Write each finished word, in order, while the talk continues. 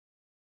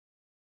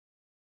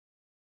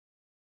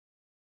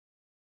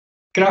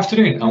Good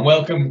afternoon and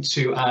welcome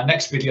to our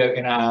next video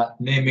in our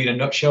Near Me in a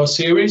Nutshell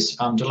series.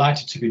 I'm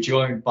delighted to be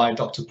joined by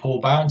Dr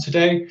Paul Baughan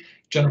today,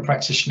 general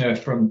practitioner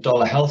from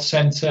Dollar Health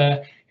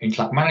Centre in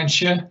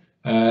Clackmannanshire,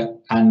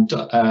 and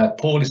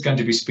Paul is going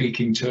to be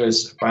speaking to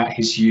us about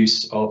his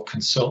use of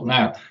Consult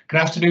Now. Good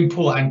afternoon,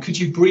 Paul, and could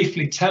you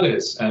briefly tell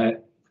us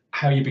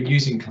how you've been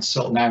using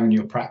Consult Now in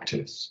your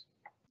practice?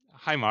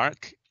 Hi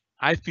Mark.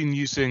 I've been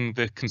using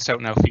the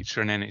Consult Now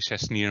feature in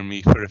NHS Near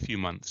Me for a few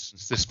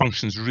months. This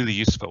function is really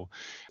useful,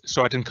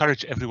 so I'd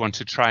encourage everyone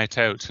to try it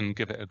out and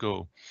give it a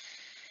go.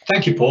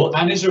 Thank you, Paul.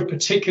 And is there a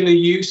particular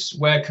use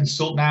where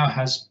Consult Now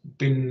has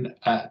been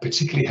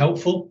particularly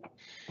helpful?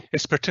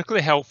 It's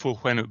particularly helpful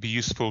when it would be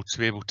useful to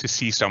be able to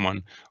see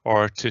someone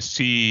or to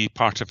see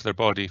part of their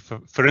body.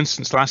 For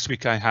instance, last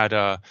week I had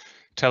a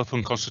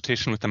telephone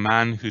consultation with a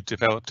man who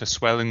developed a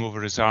swelling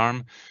over his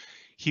arm.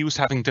 He was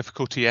having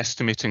difficulty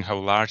estimating how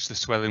large the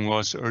swelling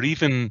was, or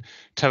even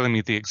telling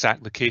me the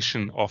exact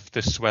location of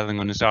this swelling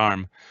on his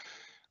arm.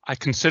 I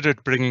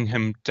considered bringing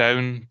him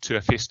down to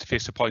a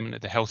face-to-face appointment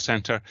at the health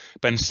centre,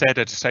 but instead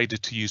I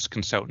decided to use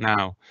Consult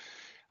Now.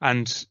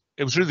 And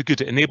it was really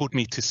good. It enabled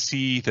me to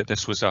see that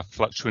this was a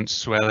fluctuant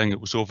swelling.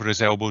 It was over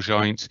his elbow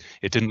joint.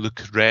 It didn't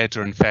look red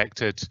or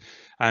infected.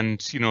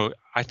 And,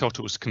 I thought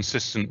it was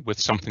consistent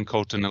with something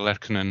called an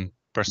olercanin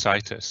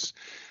bursitis.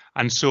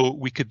 And so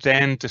we could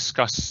then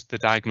discuss the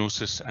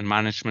diagnosis and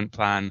management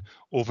plan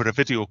over a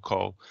video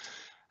call.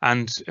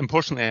 And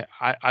importantly,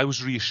 I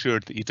was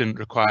reassured that he didn't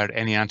require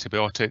any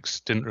antibiotics,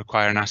 didn't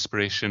require an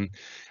aspiration.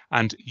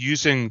 And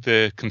using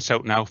the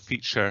Consult Now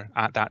feature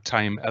at that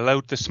time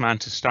allowed this man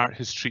to start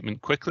his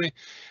treatment quickly.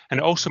 And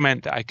it also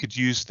meant that I could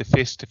use the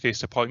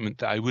face-to-face appointment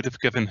that I would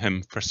have given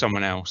him for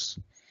someone else.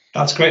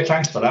 That's great,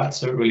 thanks for that.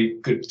 So a really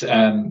good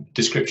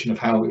description of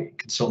how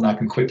Consult Now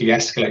can quickly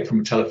escalate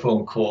from a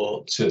telephone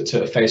call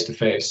to a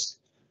face-to-face.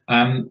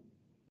 And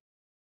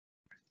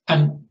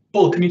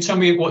Paul, can you tell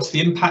me what's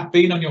the impact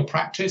been on your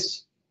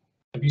practice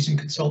of using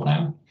Consult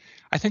Now?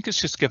 I think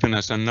it's just given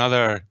us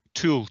another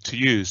tool to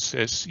use.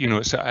 It's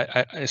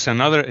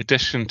another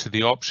addition to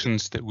the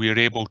options that we are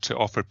able to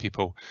offer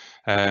people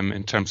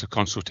in terms of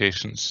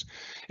consultations.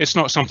 It's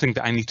not something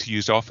that I need to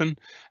use often,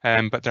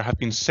 but there have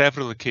been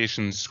several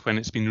occasions when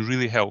it's been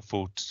really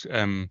helpful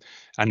and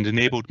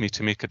enabled me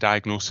to make a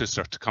diagnosis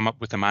or to come up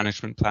with a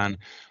management plan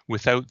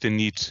without the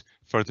need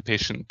for the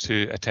patient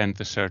to attend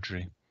the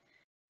surgery.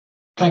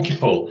 Thank you,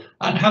 Paul.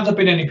 And have there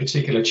been any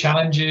particular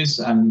challenges,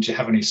 and do you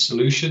have any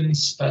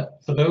solutions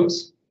for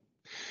those?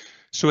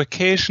 So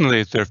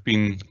occasionally there have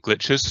been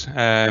glitches,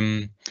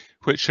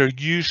 which are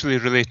usually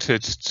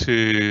related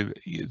to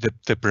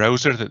the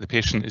browser that the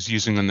patient is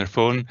using on their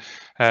phone.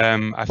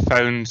 I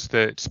found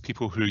that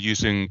people who are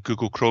using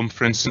Google Chrome,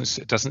 for instance,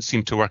 it doesn't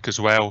seem to work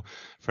as well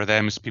for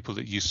them as people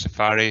that use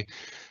Safari.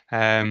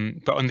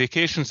 But on the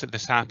occasions that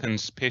this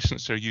happens,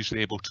 patients are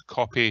usually able to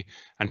copy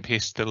and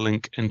paste the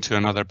link into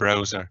another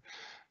browser.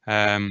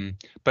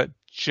 But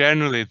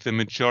generally, the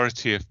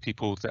majority of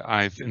people that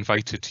I've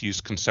invited to use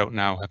Consult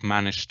Now have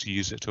managed to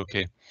use it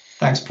okay.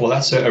 Thanks, Paul.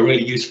 That's a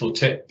really useful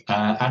tip.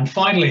 And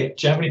finally,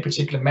 do you have any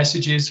particular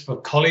messages for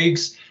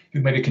colleagues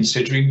who may be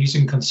considering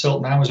using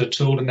Consult Now as a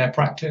tool in their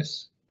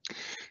practice?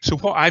 So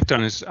what I've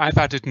done is I've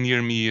added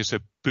Near Me as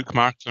a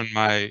bookmark on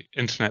my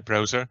internet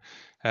browser.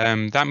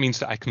 That means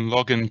that I can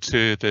log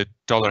into the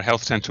Dollar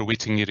Health Centre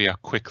waiting area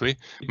quickly.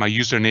 My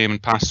username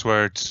and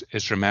password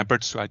is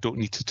remembered, so I don't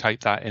need to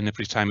type that in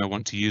every time I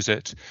want to use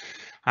it.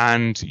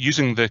 And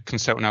using the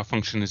Consult Now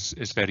function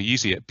is very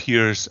easy. It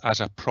appears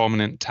as a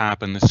prominent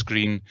tab on the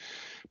screen.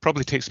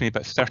 Probably takes me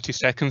about 30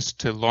 seconds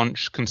to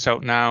launch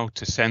Consult Now,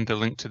 to send the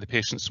link to the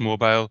patient's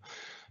mobile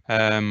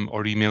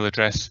or email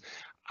address.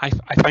 I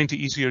find it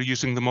easier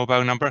using the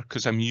mobile number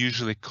because I'm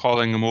usually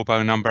calling a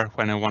mobile number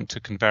when I want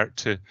to convert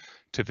to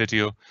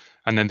video,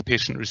 and then the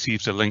patient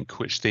receives a link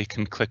which they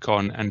can click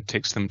on and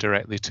takes them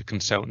directly to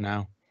Consult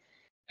Now.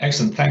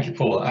 Excellent, thank you,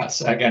 Paul.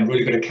 That's again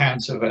really good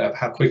account of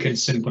how quick and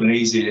simple and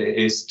easy it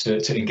is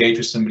to engage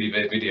with somebody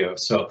via video.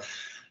 So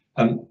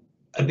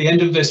at the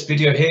end of this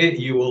video here,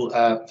 you will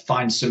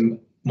find some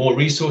more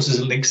resources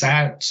and links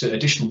out to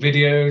additional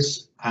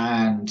videos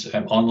and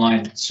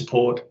online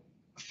support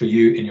for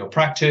you in your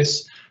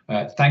practice.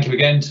 Thank you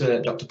again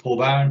to Dr. Paul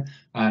Baughan,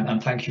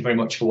 and thank you very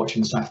much for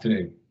watching this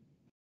afternoon.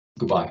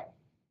 Goodbye.